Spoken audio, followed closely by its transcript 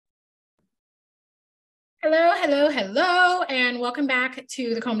Hello, hello, hello, and welcome back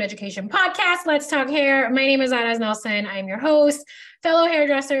to the Combed Education Podcast. Let's talk hair. My name is Anas Nelson. I'm your host, fellow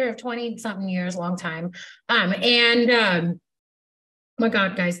hairdresser of 20-something years, long time. Oh my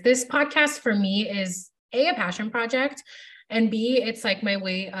God, guys, this podcast for me is a passion project, and B, it's like my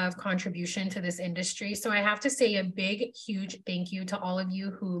way of contribution to this industry. So I have to say a big, huge thank you to all of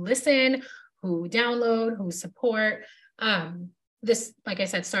you who listen, who download, who support. This, like I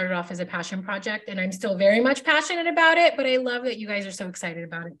said, started off as a passion project, and I'm still very much passionate about it, but I love that you guys are so excited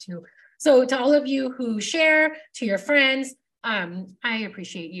about it too. So to all of you who share, to your friends, I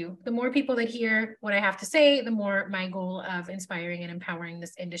appreciate you. The more people that hear what I have to say, the more my goal of inspiring and empowering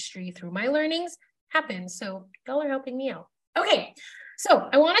this industry through my learnings happens. So y'all are helping me out. Okay, so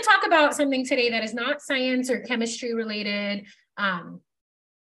I want to talk about something today that is not science or chemistry related.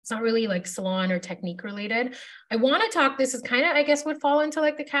 It's not really like salon or technique related. I want to talk, this is kind of, I guess, would fall into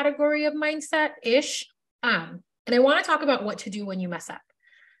like the category of mindset-ish. And I want to talk about what to do when you mess up.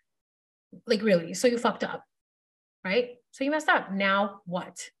 Like really, so you fucked up, right? So you messed up. Now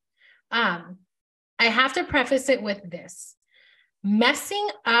what? I have to preface it with this. Messing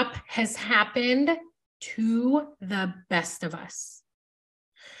up has happened to the best of us.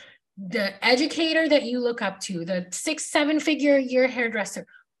 The educator that you look up to, the 6-7 figure a year hairdresser,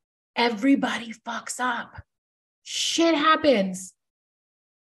 everybody fucks up. Shit happens.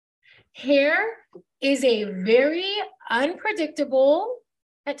 Hair is a very unpredictable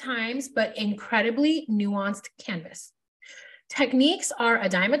at times, but incredibly nuanced canvas. Techniques are a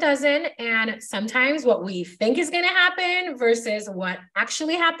dime a dozen, and sometimes what we think is going to happen versus what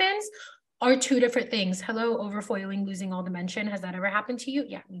actually happens are two different things. Hello, overfoiling, losing all dimension. Has that ever happened to you?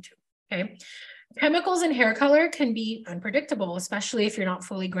 Yeah, me too. Okay. Chemicals and hair color can be unpredictable, especially if you're not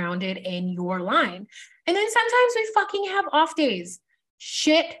fully grounded in your line. And then sometimes we fucking have off days.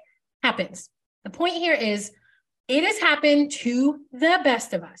 Shit happens. The point here is it has happened to the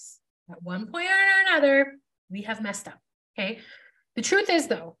best of us. At one point or another, we have messed up, okay? The truth is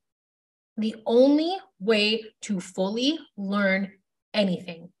though, the only way to fully learn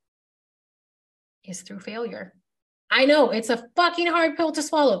anything is through failure. I know it's a fucking hard pill to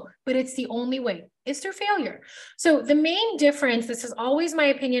swallow, but it's the only way. It's through failure. So the main difference, this is always my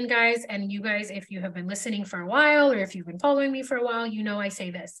opinion, guys, and you guys, if you have been listening for a while or if you've been following me for a while, you know I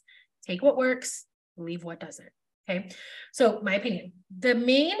say this. Take what works, leave what doesn't, okay? So my opinion, the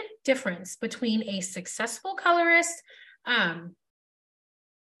main difference between a successful colorist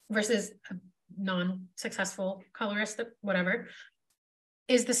versus a non-successful colorist, whatever,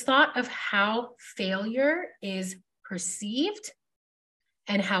 is this thought of how failure is perceived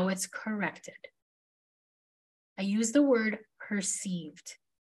and how it's corrected. I use the word perceived,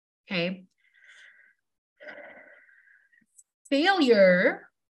 okay? Failure,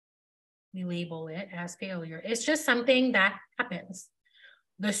 we label it as failure. It's just something that happens.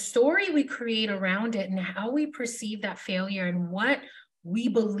 The story we create around it and how we perceive that failure and what we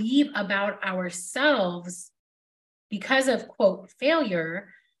believe about ourselves because of, quote, failure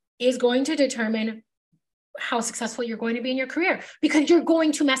is going to determine how successful you're going to be in your career because you're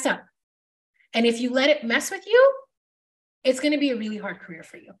going to mess up. And if you let it mess with you, it's going to be a really hard career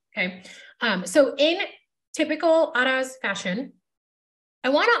for you, okay? So in typical Aras fashion, I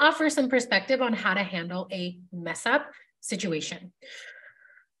want to offer some perspective on how to handle a mess up situation.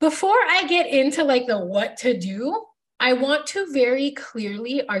 Before I get into like the what to do, I want to very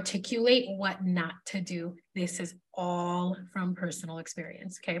clearly articulate what not to do. This is all from personal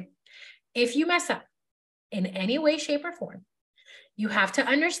experience, okay? If you mess up in any way, shape, or form, you have to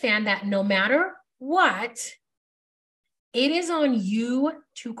understand that no matter what, it is on you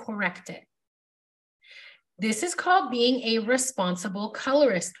to correct it. This is called being a responsible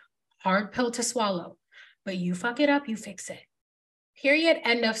colorist. Hard pill to swallow, but you fuck it up, you fix it. Period,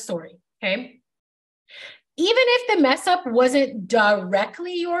 end of story, okay? Even if the mess up wasn't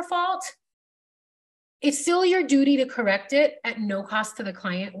directly your fault, it's still your duty to correct it at no cost to the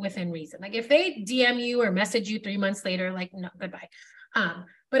client within reason. Like if they DM you or message you 3 months later, like, no, goodbye.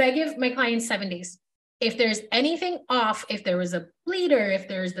 But I give my clients 7 days. If there's anything off, if there was a bleeder, if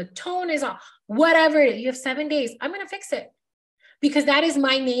there's the tone is off, whatever it is, you have 7 days, I'm going to fix it. Because that is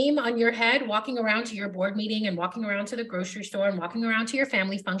my name on your head, walking around to your board meeting and walking around to the grocery store and walking around to your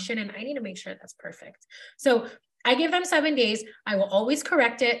family function. And I need to make sure that's perfect. So I give them 7 days. I will always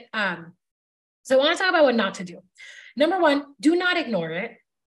correct it. So I want to talk about what not to do. Number one, do not ignore it.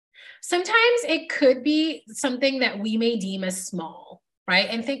 Sometimes it could be something that we may deem as small, right?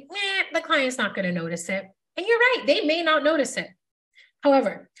 And think, the client's not going to notice it. And you're right, they may not notice it.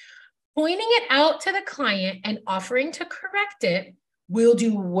 However, pointing it out to the client and offering to correct it will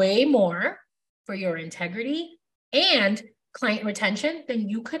do way more for your integrity and client retention than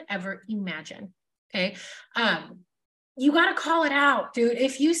you could ever imagine. Okay. You got to call it out, dude.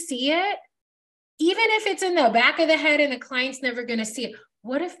 If you see it, even if it's in the back of the head and the client's never going to see it,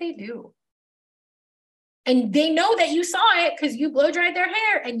 what if they do? And they know that you saw it because you blow dried their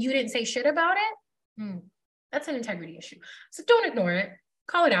hair and you didn't say shit about it. That's an integrity issue. So don't ignore it.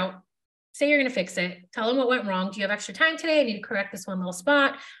 Call it out. Say you're going to fix it. Tell them what went wrong. Do you have extra time today? I need to correct this one little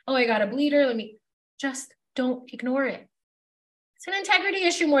spot. Oh, I got a bleeder. Just don't ignore it. It's an integrity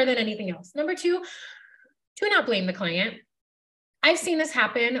issue more than anything else. Number two, do not blame the client. I've seen this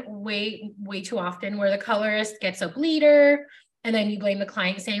happen way too often where the colorist gets a bleeder and then you blame the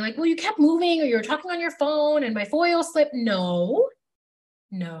client saying like, well, you kept moving or you were talking on your phone and my foil slipped. No.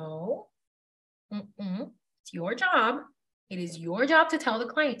 It's your job. It is your job to tell the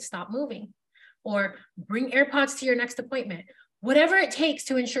client, stop moving or bring AirPods to your next appointment. Whatever it takes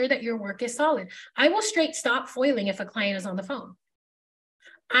to ensure that your work is solid. I will straight stop foiling if a client is on the phone.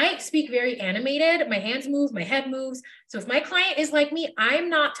 I speak very animated. My hands move, my head moves. So if my client is like me, I'm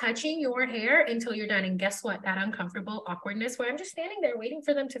not touching your hair until you're done. And guess what? That uncomfortable awkwardness where I'm just standing there waiting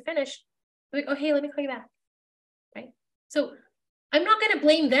for them to finish. Like, oh, hey, let me call you back. Right? So I'm not going to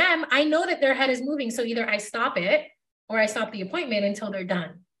blame them. I know that their head is moving. So either I stop it or I stop the appointment until they're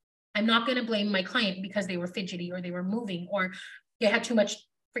done. I'm not going to blame my client because they were fidgety or they were moving or they had too much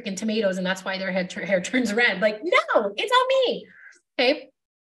freaking tomatoes and that's why their hair turns red. Like, no, it's on me. Okay.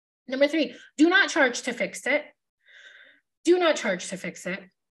 Number three, do not charge to fix it. Do not charge to fix it.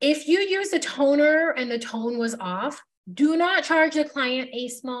 If you use a toner and the tone was off, do not charge the client a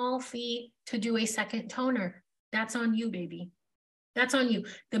small fee to do a second toner. That's on you, baby. That's on you.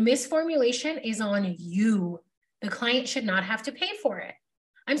 The misformulation is on you. The client should not have to pay for it.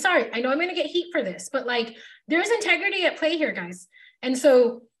 I'm sorry. I know I'm going to get heat for this, but like there's integrity at play here, guys. And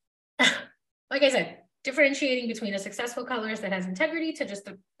so, like I said, differentiating between a successful colorist that has integrity to just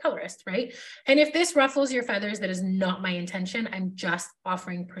a colorist, right? And if this ruffles your feathers, that is not my intention. I'm just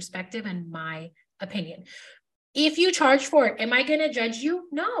offering perspective and my opinion. If you charge for it, am I going to judge you?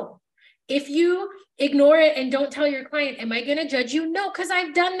 No. If you ignore it and don't tell your client, am I going to judge you? No, because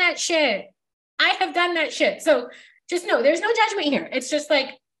I've done that shit. I have done that shit. So just know there's no judgment here. It's just like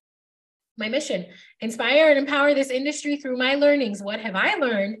my mission, inspire and empower this industry through my learnings. What have I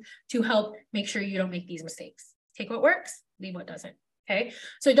learned to help make sure you don't make these mistakes? Take what works, leave what doesn't. Okay.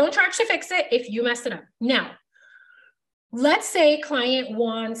 So don't charge to fix it if you messed it up. Now, let's say client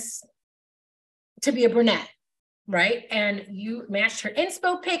wants to be a brunette, right? And you matched her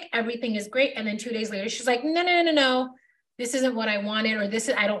inspo pic, everything is great. And then 2 days later, she's like, no, this isn't what I wanted, or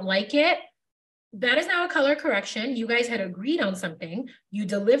I don't like it. That is now a color correction. You guys had agreed on something. You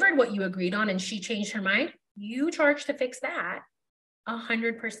delivered what you agreed on and she changed her mind. You charge to fix that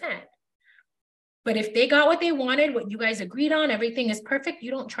 100%. But if they got what they wanted, what you guys agreed on, everything is perfect,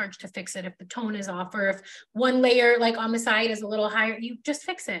 you don't charge to fix it. If the tone is off or if one layer like on the side is a little higher, you just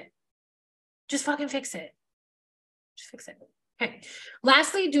fix it. Just fucking fix it. Just fix it. Okay.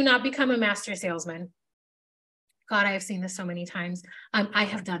 Lastly, do not become a master salesman. God, I have seen this so many times. I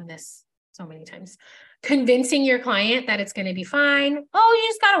have done this so many times. Convincing your client that it's going to be fine. Oh, you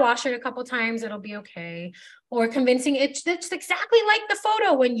just got to wash it a couple times. It'll be okay. Or convincing it's exactly like the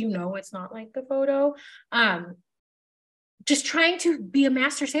photo when you know it's not like the photo. Just trying to be a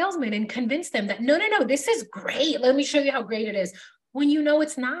master salesman and convince them that, no, this is great. Let me show you how great it is. When you know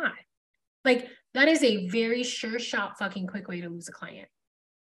it's not. Like, that is a very sure shot fucking quick way to lose a client.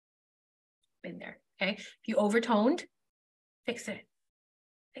 Been there, okay? If you overtoned, fix it.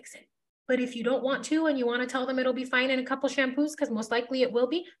 Fix it. But if you don't want to and you want to tell them it'll be fine in a couple shampoos, because most likely it will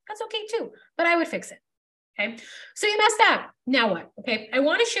be, that's okay too. But I would fix it. Okay. So you messed up. Now what? Okay. I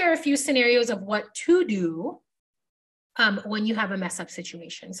want to share a few scenarios of what to do when you have a mess up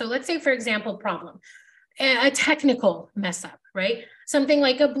situation. So let's say, for example, problem, a technical mess up, right? Something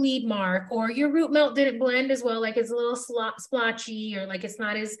like a bleed mark, or your root melt didn't blend as well, like it's a little splotchy, or like it's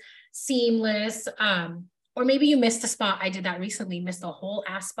not as seamless. Or maybe you missed a spot. I did that recently, missed a whole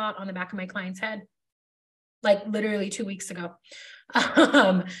ass spot on the back of my client's head, like literally 2 weeks ago.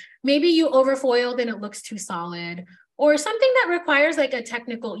 Maybe you overfoiled and it looks too solid, or something that requires like a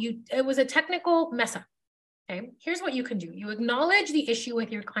technical, it was a technical mess up. Okay. Here's what you can do. You acknowledge the issue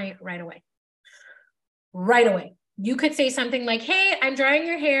with your client right away. Right away. You could say something like, hey, I'm drying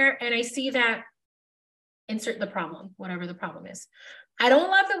your hair and I see that, insert the problem, whatever the problem is. I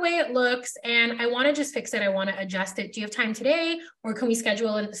don't love the way it looks and I want to just fix it. I want to adjust it. Do you have time today? Or can we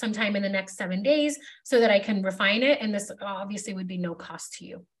schedule sometime in the next 7 days so that I can refine it? And this obviously would be no cost to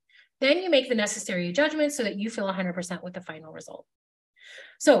you. Then you make the necessary adjustments so that you feel 100% with the final result.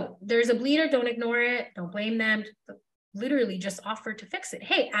 So there's a bleeder, don't ignore it. Don't blame them. Literally just offer to fix it.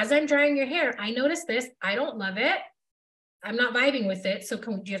 Hey, as I'm drying your hair, I noticed this. I don't love it. I'm not vibing with it. So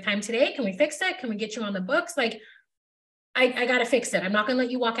do you have time today? Can we fix it? Can we get you on the books? Like, I got to fix it. I'm not going to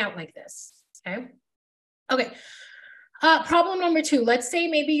let you walk out like this. Okay. Okay. Problem number 2, let's say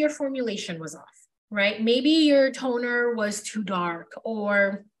maybe your formulation was off, right? Maybe your toner was too dark,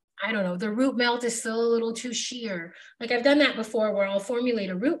 or I don't know, the root melt is still a little too sheer. Like I've done that before where I'll formulate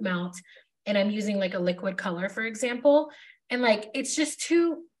a root melt and I'm using like a liquid color, for example. And like, it's just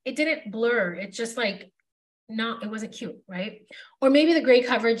too, it didn't blur. It's just like, it wasn't cute, right? Or maybe the gray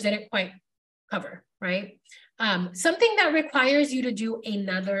coverage didn't quite cover, right? Something that requires you to do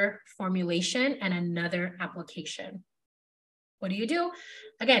another formulation and another application. What do?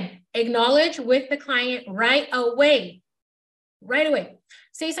 Again, acknowledge with the client right away. Right away.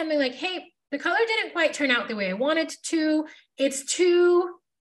 Say something like, hey, the color didn't quite turn out the way I wanted it to. It's too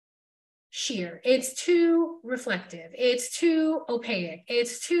sheer. It's too reflective. It's too opaque.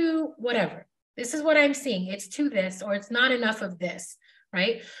 It's too whatever. This is what I'm seeing. It's too this, or it's not enough of this,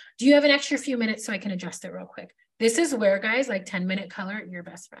 right? Do you have an extra few minutes so I can adjust it real quick? This is where, guys, like 10-minute color, your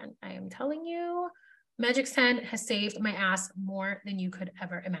best friend. I am telling you, Magix 10 has saved my ass more than you could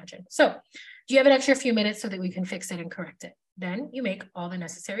ever imagine. So do you have an extra few minutes so that we can fix it and correct it? Then you make all the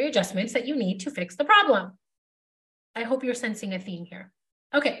necessary adjustments that you need to fix the problem. I hope you're sensing a theme here.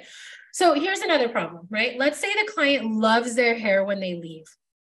 Okay, so here's another problem, right? Let's say the client loves their hair when they leave.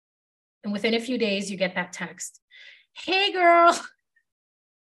 And within a few days, you get that text. Hey, girl,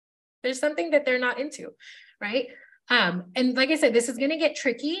 there's something that they're not into, right? And like I said, this is going to get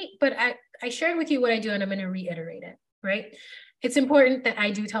tricky, but I shared with you what I do, and I'm going to reiterate it, right? It's important that I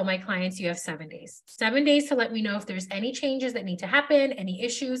do tell my clients you have 7 days. 7 days to let me know if there's any changes that need to happen, any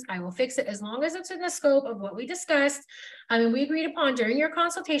issues. I will fix it as long as it's in the scope of what we discussed. And we agreed upon during your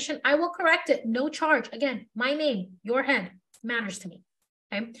consultation. I will correct it, no charge. Again, my name, your head matters to me.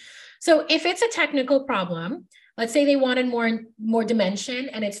 Okay. So if it's a technical problem, let's say they wanted more dimension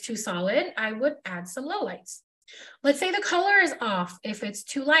and it's too solid, I would add some lowlights. Let's say the color is off. If it's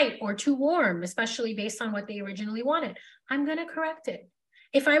too light or too warm, especially based on what they originally wanted, I'm going to correct it.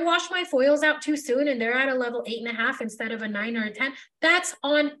 If I wash my foils out too soon and they're at a level 8.5 instead of a 9 or a 10, that's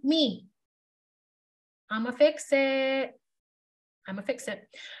on me. I'm going to fix it.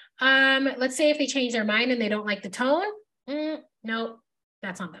 Let's say if they change their mind and they don't like the tone, no,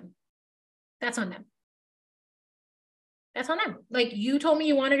 that's on them. That's on them. That's on them. Like, you told me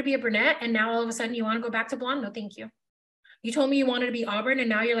you wanted to be a brunette and now all of a sudden you want to go back to blonde. No, thank you. You told me you wanted to be auburn and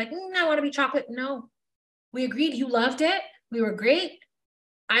now you're like, I want to be chocolate. No, we agreed. You loved it. We were great.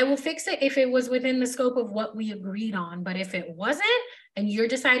 I will fix it if it was within the scope of what we agreed on. But if it wasn't and you're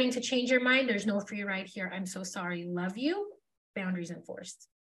deciding to change your mind, there's no free ride here. I'm so sorry. Love you. Boundaries enforced.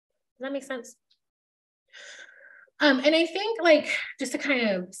 Does that make sense? And I think, like, just to kind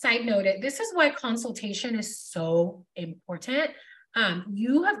of side note it, this is why consultation is so important.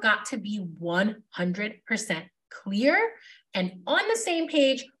 You have got to be 100% clear and on the same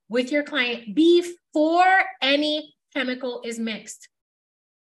page with your client before any chemical is mixed,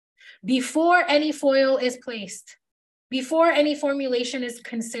 before any foil is placed, before any formulation is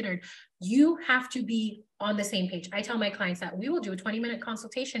considered. You have to be on the same page. I tell my clients that we will do a 20-minute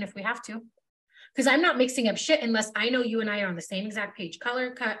consultation if we have to. Because I'm not mixing up shit unless I know you and I are on the same exact page,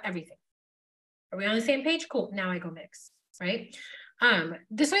 color, cut, everything. Are we on the same page? Cool. Now I go mix, right?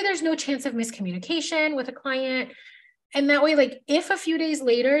 This way there's no chance of miscommunication with a client. And that way, like, if a few days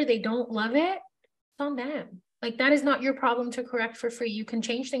later they don't love it, it's on them. Like, that is not your problem to correct for free. You can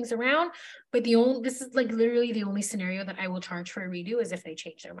change things around, but this is like literally the only scenario that I will charge for a redo is if they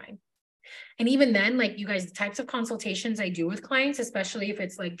change their mind. And even then, like, you guys, the types of consultations I do with clients, especially if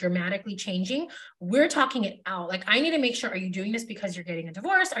it's like dramatically changing, we're talking it out. Like, I need to make sure, are you doing this because you're getting a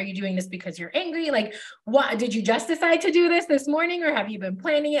divorce? Are you doing this because you're angry? Like, what, did you just decide to do this morning, or have you been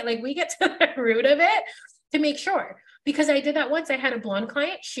planning it? Like, we get to the root of it to make sure, because I did that once. I had a blonde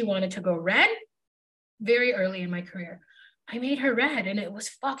client. She wanted to go red very early in my career. I made her red and it was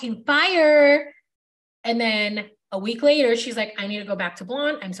fucking fire. And then a week later, she's like, I need to go back to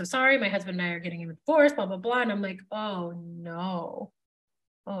blonde. I'm so sorry. My husband and I are getting a divorce, blah, blah, blah. And I'm like, oh no,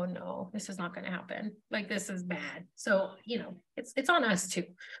 this is not going to happen. Like, this is bad. So, you know, it's on us too.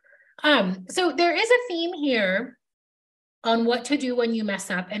 So there is a theme here on what to do when you mess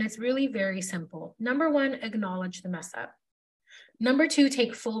up. And it's really very simple. Number 1, acknowledge the mess up. Number 2,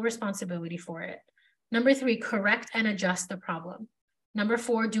 take full responsibility for it. Number 3, correct and adjust the problem. Number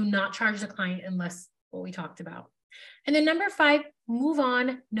 4, do not charge the client unless what we talked about. And then number 5, move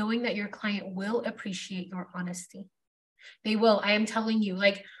on, knowing that your client will appreciate your honesty. They will. I am telling you,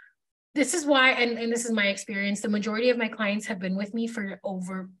 like, this is why, and this is my experience. The majority of my clients have been with me for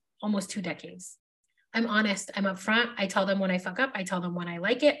over almost 2 decades. I'm honest. I'm upfront. I tell them when I fuck up. I tell them when I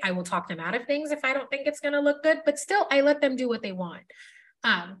like it. I will talk them out of things if I don't think it's going to look good, but still I let them do what they want.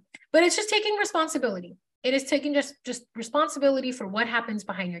 But it's just taking responsibility. It is taking just responsibility for what happens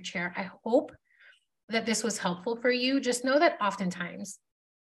behind your chair. I hope that this was helpful for you. Just know that oftentimes,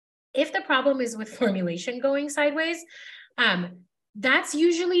 if the problem is with formulation going sideways, that's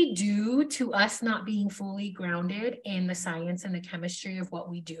usually due to us not being fully grounded in the science and the chemistry of what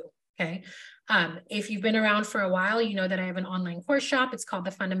we do. Okay. If you've been around for a while, you know that I have an online course shop. It's called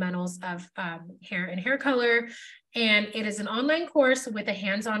the Fundamentals of Hair and Hair Color. And it is an online course with a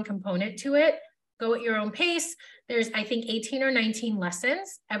hands-on component to it. Go at your own pace. There's, I think, 18 or 19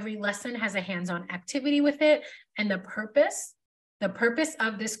 lessons. Every lesson has a hands-on activity with it. And the purpose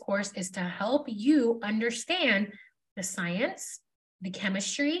of this course is to help you understand the science, the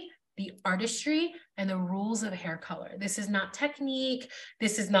chemistry, the artistry, and the rules of hair color. This is not technique.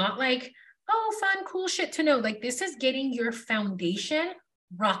 This is not like, oh, fun, cool shit to know. Like, this is getting your foundation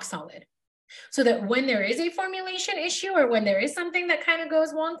rock solid, so that when there is a formulation issue or when there is something that kind of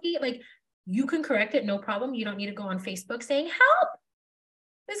goes wonky, like, you can correct it, no problem. You don't need to go on Facebook saying, help,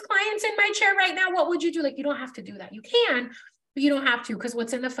 this client's in my chair right now. What would you do? Like, you don't have to do that. You can, but you don't have to, because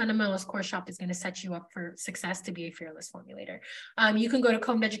what's in the Fundamentals course shop is going to set you up for success to be a fearless formulator. You can go to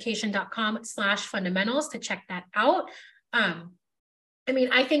combseducation.com/fundamentals to check that out. I mean,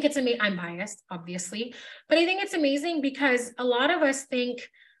 I think it's amazing. I'm biased, obviously, but I think it's amazing because a lot of us think,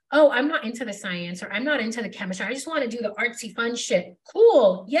 oh, I'm not into the science, or I'm not into the chemistry. I just want to do the artsy fun shit.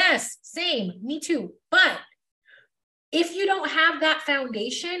 Cool. Yes, same. Me too. But if you don't have that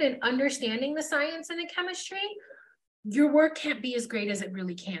foundation and understanding the science and the chemistry, your work can't be as great as it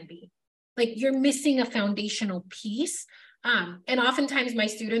really can be. Like, you're missing a foundational piece. And oftentimes my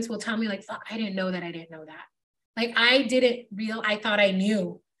students will tell me, like, fuck, I didn't know that. I didn't know that. Like, I thought I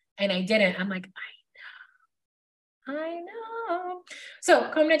knew and I didn't. I'm like, I know.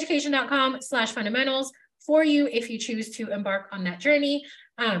 So combseducation.com/fundamentals for you if you choose to embark on that journey.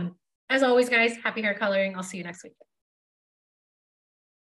 As always, guys, happy hair coloring. I'll see you next week.